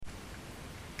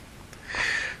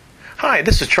Hi,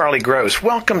 this is Charlie Gross.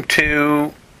 Welcome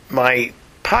to my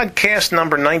podcast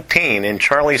number 19 in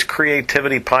Charlie's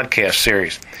Creativity Podcast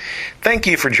series. Thank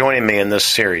you for joining me in this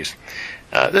series.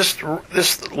 This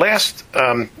last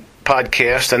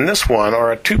podcast and this one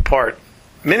are a two-part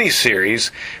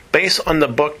mini-series based on the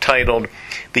book titled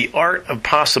The Art of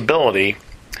Possibility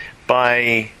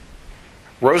by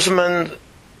Rosamund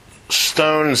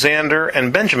Stone Zander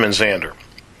and Benjamin Zander.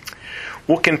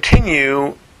 We'll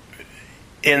continue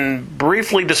in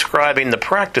briefly describing the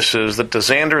practices that the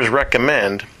Zanders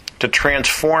recommend to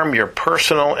transform your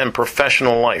personal and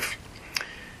professional life.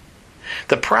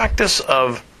 The practice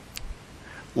of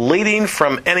leading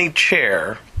from any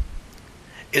chair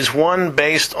is one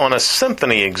based on a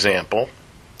symphony example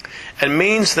and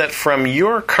means that from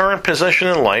your current position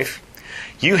in life,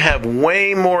 you have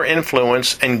way more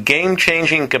influence and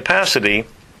game-changing capacity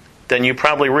than you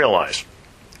probably realize.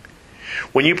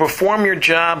 When you perform your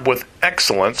job with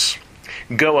excellence,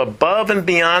 go above and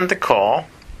beyond the call,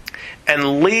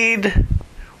 and lead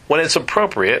when it's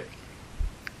appropriate,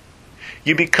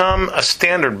 you become a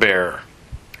standard bearer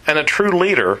and a true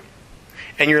leader,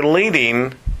 and you're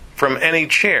leading from any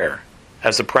chair,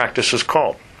 as the practice is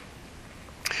called.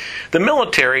 The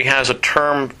military has a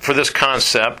term for this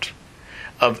concept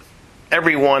of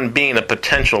everyone being a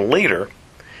potential leader.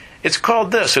 It's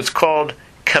called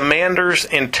commander's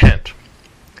intent.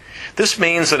 This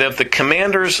means that if the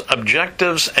commander's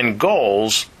objectives and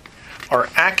goals are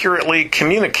accurately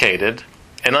communicated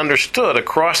and understood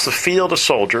across the field of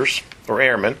soldiers or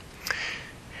airmen,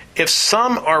 if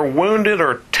some are wounded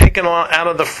or taken out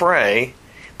of the fray,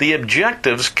 the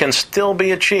objectives can still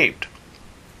be achieved.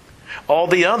 All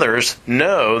the others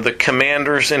know the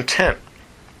commander's intent.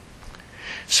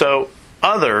 So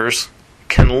others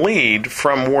can lead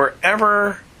from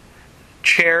wherever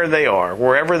chair they are,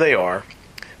 wherever they are.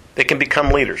 They can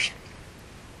become leaders.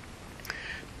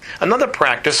 Another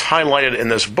practice highlighted in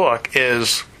this book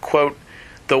is, quote,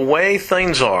 the way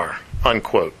things are,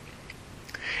 unquote.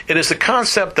 It is the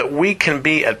concept that we can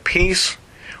be at peace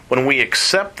when we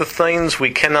accept the things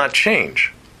we cannot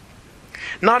change.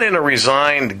 Not in a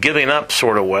resigned, giving up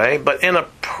sort of way, but in a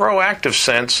proactive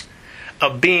sense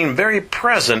of being very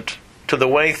present to the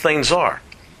way things are,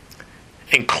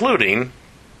 including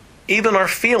even our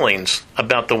feelings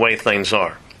about the way things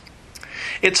are.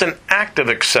 It's an active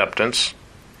acceptance,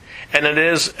 and it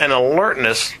is an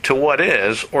alertness to what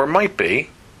is or might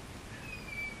be,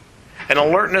 an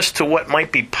alertness to what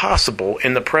might be possible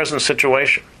in the present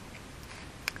situation.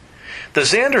 The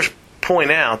Zanders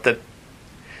point out that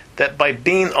by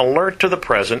being alert to the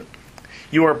present,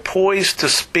 you are poised to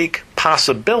speak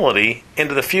possibility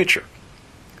into the future.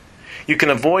 You can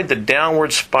avoid the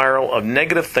downward spiral of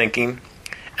negative thinking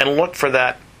and look for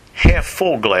that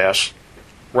half-full glass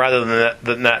rather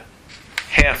than that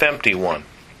half-empty one.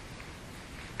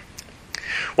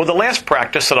 Well, the last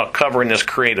practice that I'll cover in this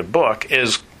creative book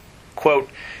is, quote,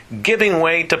 giving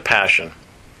way to passion,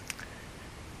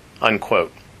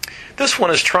 unquote. This one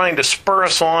is trying to spur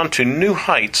us on to new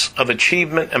heights of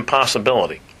achievement and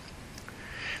possibility.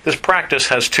 This practice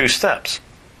has two steps.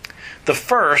 The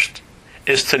first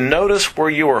is to notice where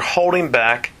you are holding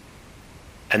back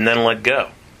and then let go.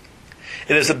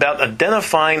 It is about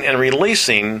identifying and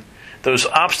releasing those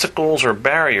obstacles or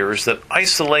barriers that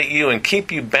isolate you and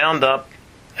keep you bound up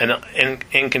and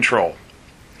in control.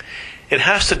 It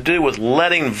has to do with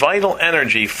letting vital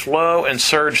energy flow and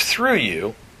surge through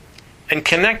you and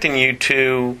connecting you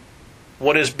to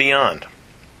what is beyond.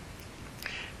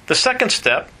 The second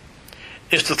step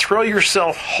is to throw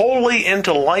yourself wholly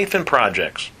into life and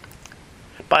projects.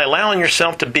 By allowing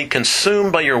yourself to be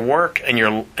consumed by your work and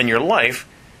your life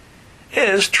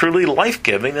is truly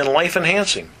life-giving and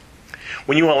life-enhancing.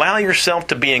 When you allow yourself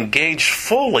to be engaged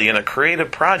fully in a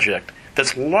creative project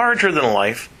that's larger than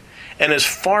life and is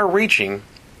far-reaching,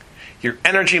 your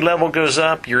energy level goes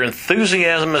up, your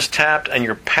enthusiasm is tapped, and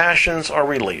your passions are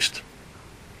released.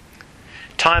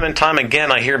 Time and time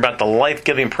again, I hear about the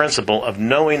life-giving principle of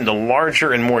knowing the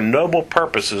larger and more noble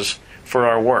purposes for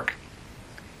our work.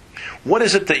 What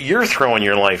is it that you're throwing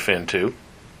your life into?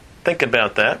 Think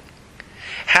about that.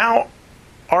 How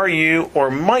are you, or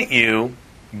might you,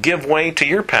 give way to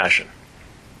your passion?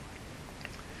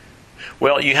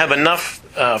 Well, you have enough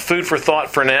food for thought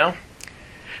for now.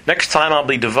 Next time I'll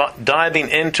be diving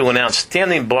into an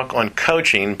outstanding book on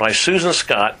coaching by Susan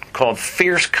Scott called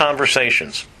Fierce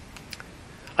Conversations.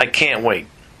 I can't wait.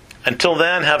 Until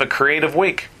then, have a creative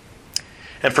week.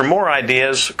 And for more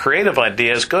ideas, creative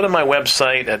ideas, go to my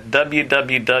website at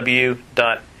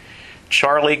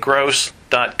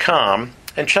www.charliegross.com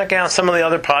and check out some of the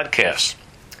other podcasts.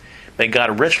 May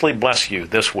God richly bless you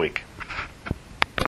this week.